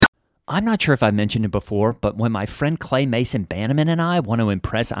I'm not sure if I mentioned it before, but when my friend Clay Mason Bannerman and I want to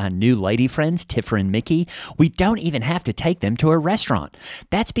impress our new lady friends, Tiffer and Mickey, we don't even have to take them to a restaurant.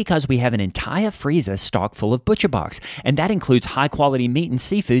 That's because we have an entire freezer stocked full of ButcherBox, and that includes high-quality meat and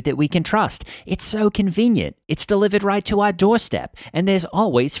seafood that we can trust. It's so convenient. It's delivered right to our doorstep, and there's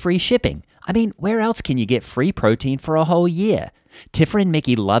always free shipping. I mean, where else can you get free protein for a whole year? Tiffer and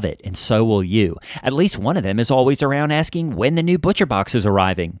Mickey love it, and so will you. At least one of them is always around asking when the new ButcherBox is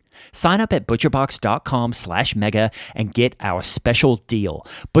arriving. Sign up at butcherbox.com/mega and get our special deal.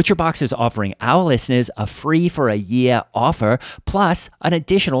 ButcherBox is offering our listeners a free for a year offer, plus an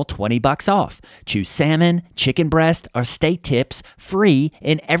additional $20 off. Choose salmon, chicken breast, or steak tips free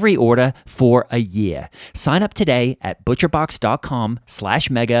in every order for a year. Sign up today at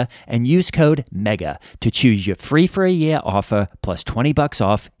butcherbox.com/mega and use code MEGA to choose your free for a year offer plus $20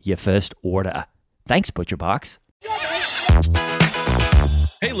 off your first order. Thanks, ButcherBox.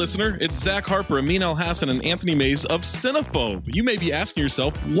 Hey listener, it's Zach Harper, Amin Al-Hassan, and Anthony Mays of Cinephobe. You may be asking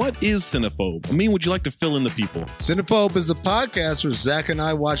yourself, what is Cinephobe? Amin, would you like to fill in the people? Cinephobe is the podcast where Zach and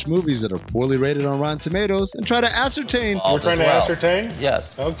I watch movies that are poorly rated on Rotten Tomatoes and try to ascertain... We're trying to ascertain?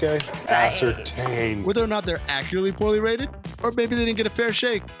 Yes. Okay. Ascertain. Whether or not they're accurately poorly rated, or maybe they didn't get a fair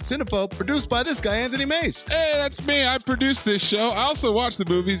shake. Cinephobe, produced by this guy, Anthony Mays. Hey, that's me. I produced this show. I also watch the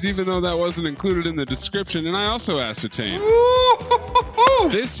movies, even though that wasn't included in the description, and I also ascertain.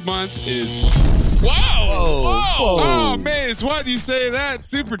 This month is... Wow! Whoa. Oh, Maze, why do you say that?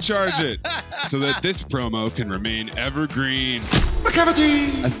 Supercharge it so that this promo can remain evergreen.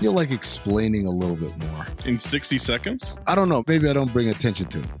 I feel like explaining a little bit more. In 60 seconds? I don't know. Maybe I don't bring attention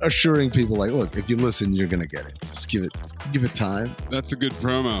to it. Assuring people like, look, if you listen, you're going to get it. Just give it time. That's a good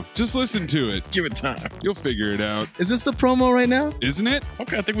promo. Just listen to it. Give it time. You'll figure it out. Is this the promo right now? Isn't it?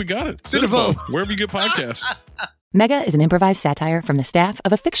 Okay, I think we got it. Cinephobe. Wherever you get podcasts. Mega is an improvised satire from the staff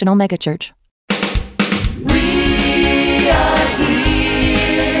of a fictional megachurch. We are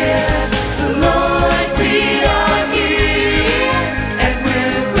here, the Lord, we are here, and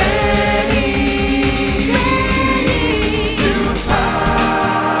we're ready to podcast.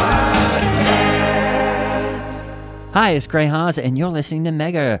 Hi, it's Gray Haas, and you're listening to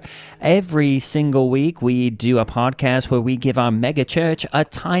Mega. Every single week, we do a podcast where we give our mega church a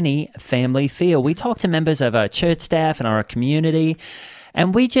tiny family feel. We talk to members of our church staff and our community,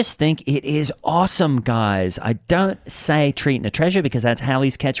 and we just think it is awesome, guys. I don't say treating a treasure because that's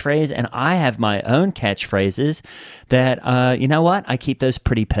Hallie's catchphrase, and I have my own catchphrases that, you know what? I keep those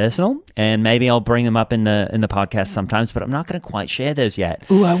pretty personal, and maybe I'll bring them up in the podcast sometimes, but I'm not going to quite share those yet.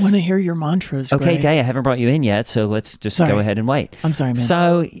 Ooh, I want to hear your mantras, Okay, Gray. Day, I haven't brought you in yet, so let's just go ahead and wait. I'm sorry, man.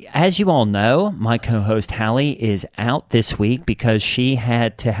 So, as you all know, my co-host Hallie is out this week because she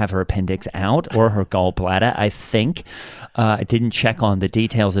had to have her appendix out, or her gallbladder, I think. I didn't check on the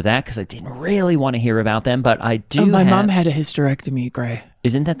details of that because I didn't really want to hear about them, but I do My mom had a hysterectomy, Gray.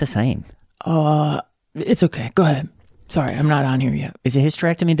 Isn't that the same? It's okay. Go ahead. Sorry, I'm not on here yet. Is a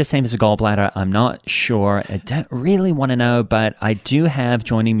hysterectomy the same as a gallbladder? I'm not sure. I don't really want to know, but I do have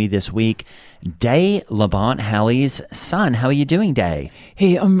joining me this week Day Labont, Hallie's son. How are you doing, Day?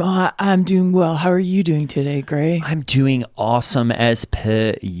 Hey, I'm doing well. How are you doing today, Gray? I'm doing awesome as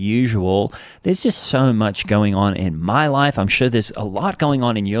per usual. There's just so much going on in my life. I'm sure there's a lot going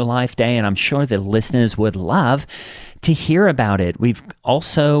on in your life, Day, and I'm sure the listeners would love to hear about it. We've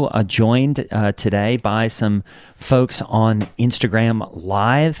also joined today by some folks on Instagram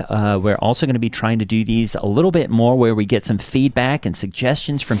Live. We're also going to be trying to do these a little bit more where we get some feedback and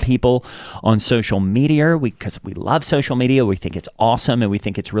suggestions from people on social media because we love social media. We think it's awesome and we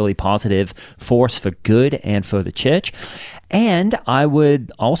think it's really positive force for good and for the church. And I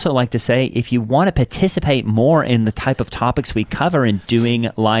would also like to say, if you want to participate more in the type of topics we cover in Doing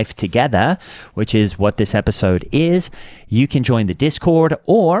Life Together, which is what this episode is, you can join the Discord,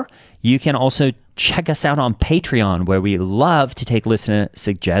 or you can also check us out on Patreon, where we love to take listener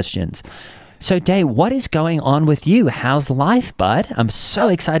suggestions. So, Day, what is going on with you? How's life, bud? I'm so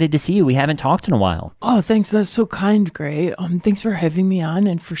excited to see you. We haven't talked in a while. Oh, thanks. That's so kind, Gray. Thanks for having me on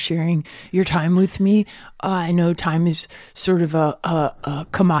and for sharing your time with me. I know time is sort of a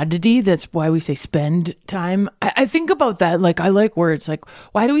commodity. That's why we say spend time. I think about that. Like, I like words. Like,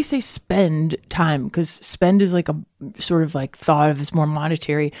 why do we say spend time? Because spend is like a sort of like thought of as more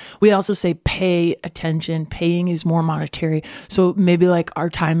monetary. We also say pay attention. Paying is more monetary. So maybe like our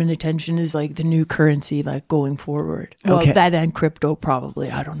time and attention is like the new currency, like going forward. Well, Okay. that and crypto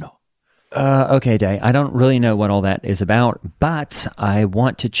probably. I don't know. Okay, Day. I don't really know what all that is about, but I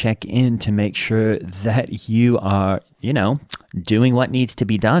want to check in to make sure that you are, doing what needs to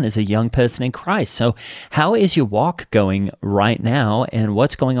be done as a young person in Christ. So how is your walk going right now, and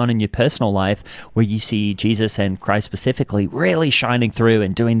what's going on in your personal life where you see Jesus and Christ specifically really shining through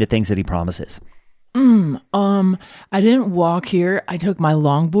and doing the things that he promises? I didn't walk here. I took my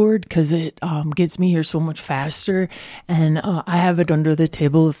longboard because it gets me here so much faster, and I have it under the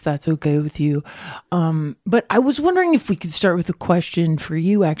table if that's okay with you. But I was wondering if we could start with a question for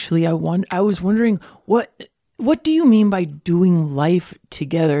you. Actually, I was wondering what do you mean by doing life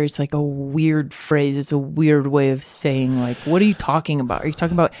together? It's like a weird phrase. It's a weird way of saying, like, what are you talking about? Are you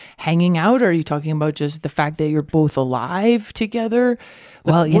talking about hanging out, or are you talking about just the fact that you're both alive together?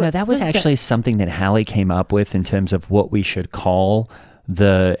 Well, that was actually something that Hallie came up with in terms of what we should call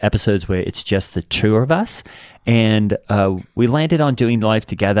the episodes where it's just the two of us. And we landed on doing life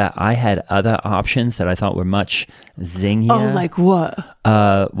together. I had other options that I thought were much zingier. Oh, like what?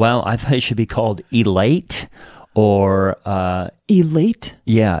 Well, I thought it should be called Elate or... Elate?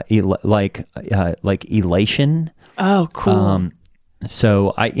 Yeah, like elation. Oh, cool.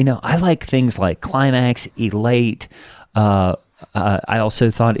 So I like things like Climax, Elate. I also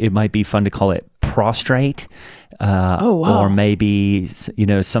thought it might be fun to call it Prostrate. Oh, wow. Or maybe,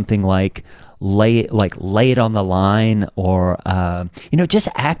 something like lay it on the line, or just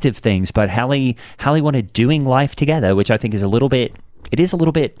active things. But Hallie wanted doing life together, which I think is a little bit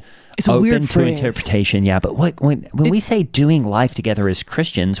it's a open weird to phrase. interpretation. Yeah, but when we say doing life together as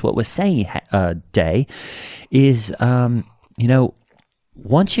Christians, what we're saying, Day, is once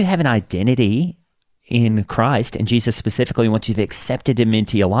you have an identity in Christ, and Jesus specifically, once you've accepted him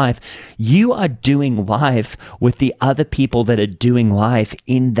into your life, you are doing life with the other people that are doing life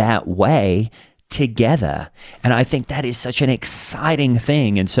in that way together. And I think that is such an exciting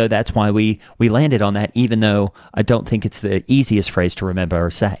thing. And so that's why we landed on that, even though I don't think it's the easiest phrase to remember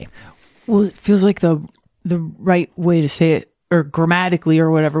or say. Well, it feels like the right way to say it, or grammatically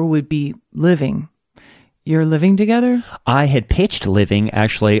or whatever, would be living. You're living together? I had pitched living,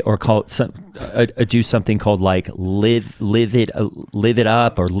 actually, or do something called like live it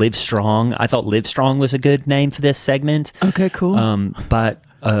up, or live strong. I thought live strong was a good name for this segment. Okay, cool. But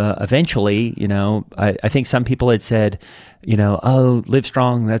eventually, I think some people had said, oh, live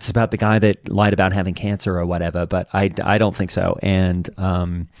strong, that's about the guy that lied about having cancer or whatever. But I don't think so. And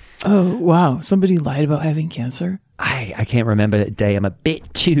oh, wow, somebody lied about having cancer? I can't remember that day. I'm a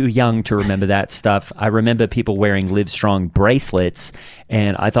bit too young to remember that stuff. I remember people wearing Live Strong bracelets,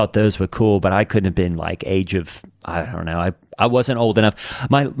 and I thought those were cool, but I couldn't have been like age of, I don't know. I wasn't old enough.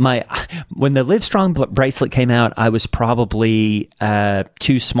 When the Live Strong bracelet came out, I was probably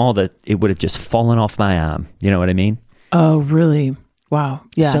too small that it would have just fallen off my arm. You know what I mean? Oh, really? Wow.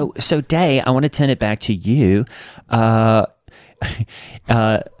 Yeah. So Day, I want to turn it back to you. I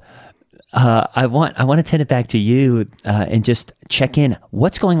want to turn it back to you and just check in.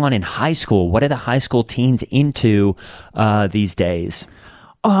 What's going on in high school? What are the high school teens into these days?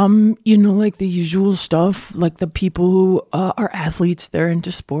 Like the usual stuff, like the people who are athletes, they're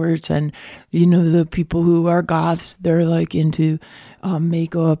into sports, and the people who are goths, they're like into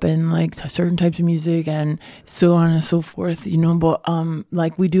makeup and like certain types of music and so on and so forth, but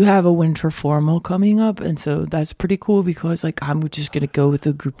like we do have a winter formal coming up, and so that's pretty cool because like I'm just gonna go with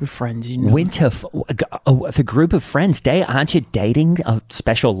a group of friends. The group of friends. Day, aren't you dating a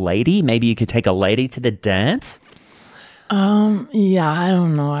special lady? Maybe you could take a lady to the dance. Yeah, I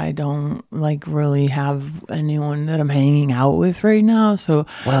don't know. I don't like really have anyone that I'm hanging out with right now. So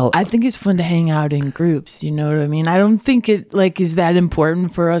I think it's fun to hang out in groups. You know what I mean? I don't think it like is that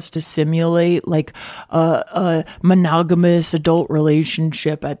important for us to simulate like a monogamous adult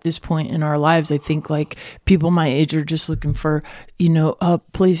relationship at this point in our lives. I think like people my age are just looking for,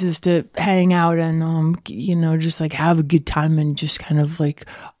 places to hang out and, just like have a good time and just kind of like,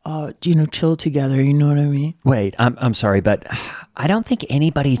 chill together. You know what I mean? Wait, I'm sorry, but I don't think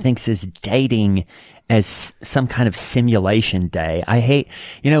anybody thinks is dating as some kind of simulation day. I hate,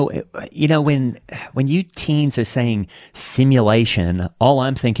 when you teens are saying simulation, all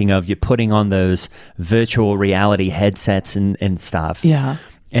I'm thinking of, you're putting on those virtual reality headsets and stuff. Yeah.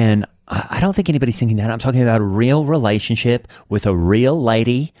 And I don't think anybody's thinking that. I'm talking about a real relationship with a real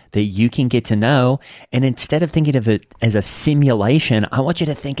lady that you can get to know. And instead of thinking of it as a simulation, I want you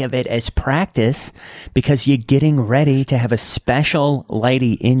to think of it as practice, because you're getting ready to have a special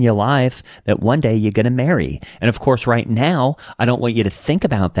lady in your life that one day you're going to marry. And of course, right now, I don't want you to think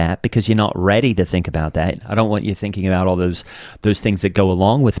about that because you're not ready to think about that. I don't want you thinking about all those things that go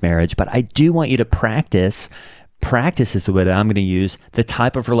along with marriage, but I do want you to practice is the word that I'm going to use, the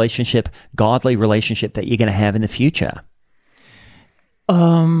type of relationship, godly relationship that you're going to have in the future.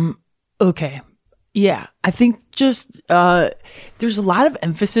 Okay. Yeah. I think just there's a lot of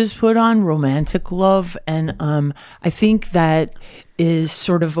emphasis put on romantic love, and I think that is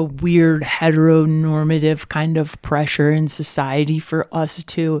sort of a weird heteronormative kind of pressure in society for us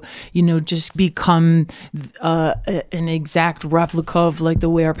to, just become an exact replica of like the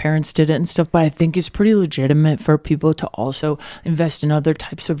way our parents did it and stuff. But I think it's pretty legitimate for people to also invest in other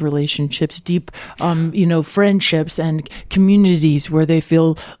types of relationships, deep, friendships and communities where they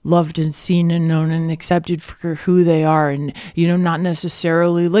feel loved and seen and known and accepted for who they are. And, not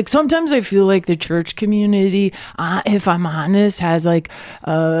necessarily like sometimes I feel like the church community, if I'm honest, has like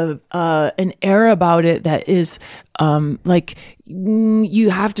an air about it that is like you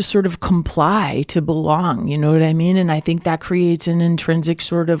have to sort of comply to belong, you know what I mean? And I think that creates an intrinsic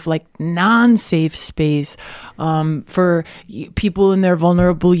sort of like non-safe space for people in their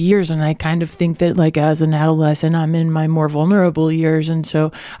vulnerable years. And I kind of think that like as an adolescent, I'm in my more vulnerable years. And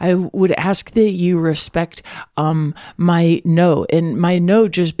so I would ask that you respect my no. And my no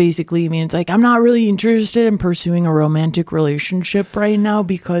just basically means like, I'm not really interested in pursuing a romantic relationship right now,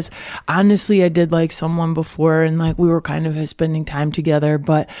 because honestly, I did like someone before and like we were kind of spending time together,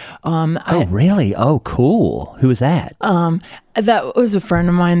 but really? Oh, cool. Who was that? That was a friend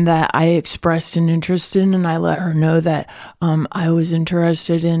of mine that I expressed an interest in, and I let her know that I was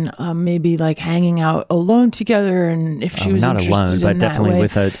interested in maybe like hanging out alone together, and if she was not interested alone, in but that definitely way.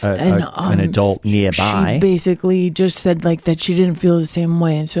 with an adult nearby. She basically just said like that she didn't feel the same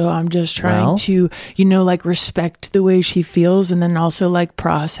way, and so I'm just trying to, like respect the way she feels, and then also like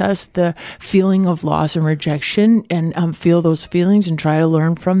process the feeling of loss and rejection, and feel those feelings and try to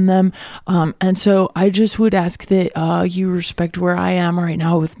learn from them. And so I just would ask that you respect where I am right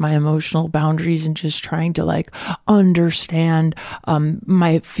now with my emotional boundaries and just trying to like understand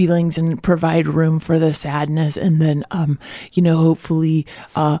my feelings and provide room for the sadness, and then hopefully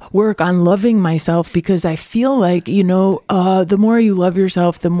work on loving myself, because I feel like the more you love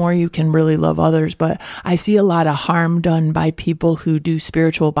yourself, the more you can really love others. But I see a lot of harm done by people who do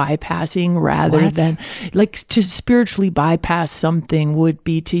spiritual bypassing rather than like to spiritually bypass something would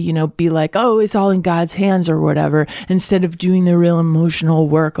be to be like, oh, it's all in God's hands or whatever, instead of doing the real emotional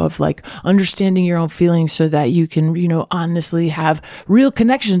work of like understanding your own feelings so that you can honestly have real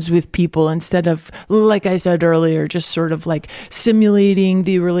connections with people, instead of, like I said earlier, just sort of like simulating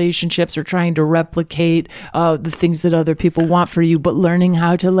the relationships or trying to replicate the things that other people want for you, but learning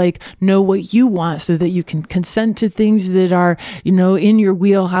how to like know what you want so that you can consent to things that are in your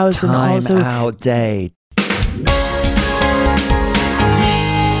wheelhouse. And also out day.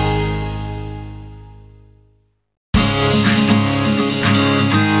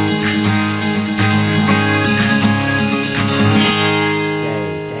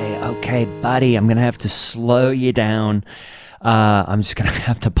 Okay, buddy, I'm going to have to slow you down. I'm just going to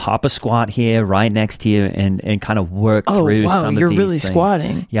have to pop a squat here right next to you and kind of work through some of these you're really things.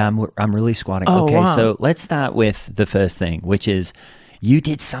 Squatting. Yeah, I'm really squatting. Oh, okay, wow. So let's start with the first thing, which is you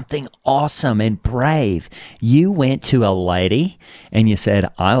did something awesome and brave. You went to a lady and you said,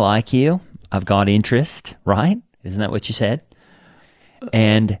 I like you. I've got interest, right? Isn't that what you said?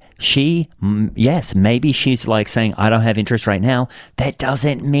 And she, yes, maybe she's like saying, I don't have interest right now. That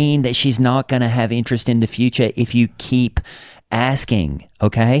doesn't mean that she's not going to have interest in the future if you keep asking,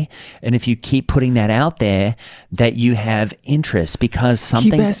 okay? And if you keep putting that out there, that you have interest, because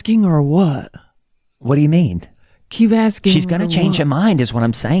something... Keep asking or what? What do you mean? Keep asking. She's going to change her mind is what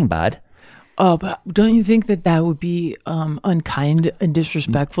I'm saying, bud. Oh, but don't you think that would be unkind and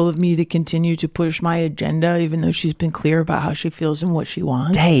disrespectful of me to continue to push my agenda, even though she's been clear about how she feels and what she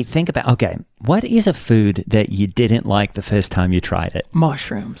wants? Hey, think about, okay, what is a food that you didn't like the first time you tried it?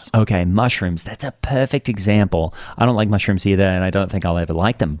 Mushrooms. Okay, mushrooms. That's a perfect example. I don't like mushrooms either, and I don't think I'll ever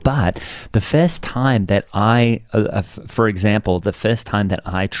like them. But the first time that for example, the first time that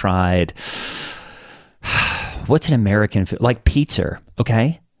I tried, what's an American food? Like pizza,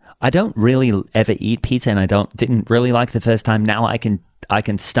 okay? I don't really ever eat pizza, and I didn't really like the first time. Now I can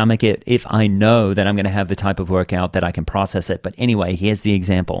stomach it if I know that I'm going to have the type of workout that I can process it. But anyway, here's the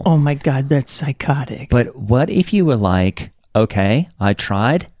example. Oh my God, that's psychotic. But what if you were like, okay, I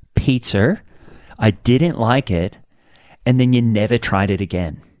tried pizza, I didn't like it, and then you never tried it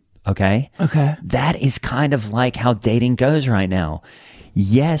again, okay? Okay. That is kind of like how dating goes right now.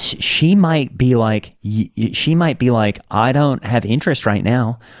 Yes, she might be like, I don't have interest right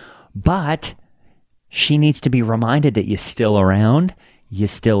now. But she needs to be reminded that you're still around, you're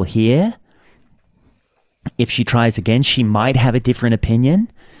still here. If she tries again, she might have a different opinion.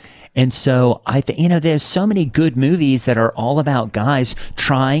 And so I think, there's so many good movies that are all about guys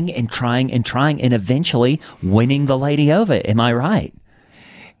trying and trying and trying and eventually winning the lady over. Am I right?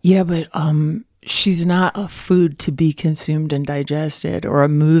 Yeah, but she's not a food to be consumed and digested, or a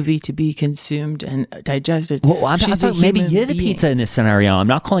movie to be consumed and digested. Well, I She's a thought maybe human you're the being. pizza in this scenario. I'm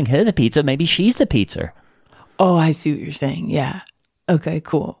not calling her the pizza. Maybe she's the pizza. Oh, I see what you're saying. Yeah. Okay,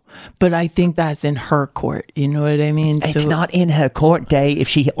 cool. But I think that's in her court. You know what I mean? It's not in her court day if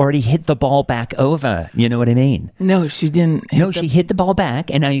she already hit the ball back over. You know what I mean? No, she didn't. She hit the ball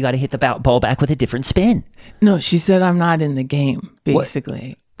back, and now you got to hit the ball back with a different spin. No, she said I'm not in the game,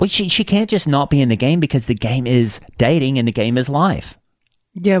 basically. Well, she can't just not be in the game, because the game is dating and the game is life.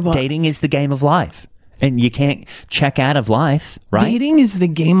 Yeah, but Dating is the game of life, and you can't check out of life, right? dating is the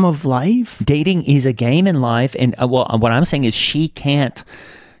game of life. Dating is a game in life, and what I'm saying is she can't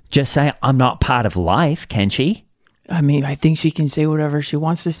just say, I'm not part of life, can she? I mean, I think she can say whatever she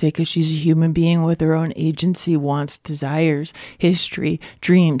wants to say because she's a human being with her own agency, wants, desires, history,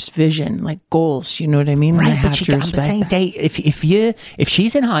 dreams, vision, like goals. You know what I mean? And I Right, have but to I'm respect saying that. if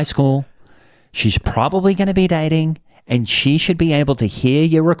she's in high school, she's probably going to be dating, and she should be able to hear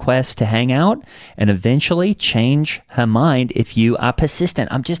your request to hang out and eventually change her mind if you are persistent.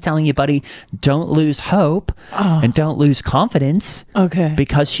 I'm just telling you, buddy, don't lose hope and don't lose confidence. Okay.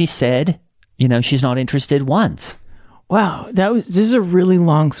 Because she said, she's not interested once. Wow, this is a really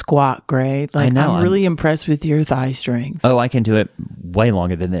long squat, Gray. Like, I know, I'm really impressed with your thigh strength. Oh, I can do it way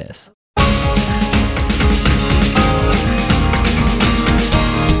longer than this.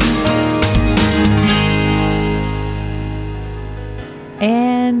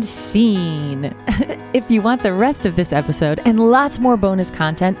 And scene. If you want the rest of this episode and lots more bonus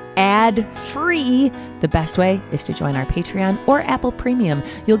content ad-free, the best way is to join our Patreon or Apple Premium.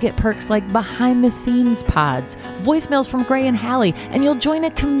 You'll get perks like behind-the-scenes pods, voicemails from Gray and Hallie, and you'll join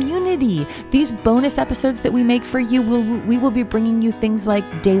a community. These bonus episodes that we make for you, we will be bringing you things like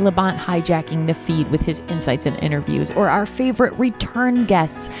De Labant hijacking the feed with his insights and interviews, or our favorite return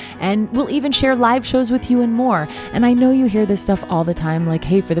guests, and we'll even share live shows with you and more. And I know you hear this stuff all the time, like,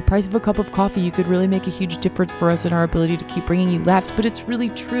 hey, for the price of a cup of coffee, you could really make a huge difference for us in our ability to keep bringing you laughs, but it's really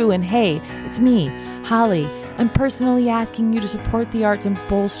true. And hey, it's me, Holly. I'm personally asking you to support the arts and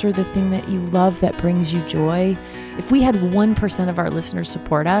bolster the thing that you love that brings you joy. If we had 1% of our listeners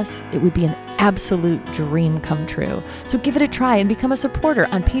support us, it would be an absolute dream come true. So give it a try and become a supporter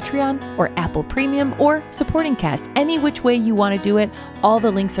on Patreon or Apple Premium or Supporting Cast. Any which way you want to do it, all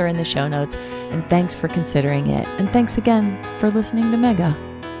the links are in the show notes. And thanks for considering it. And thanks again for listening to Mega.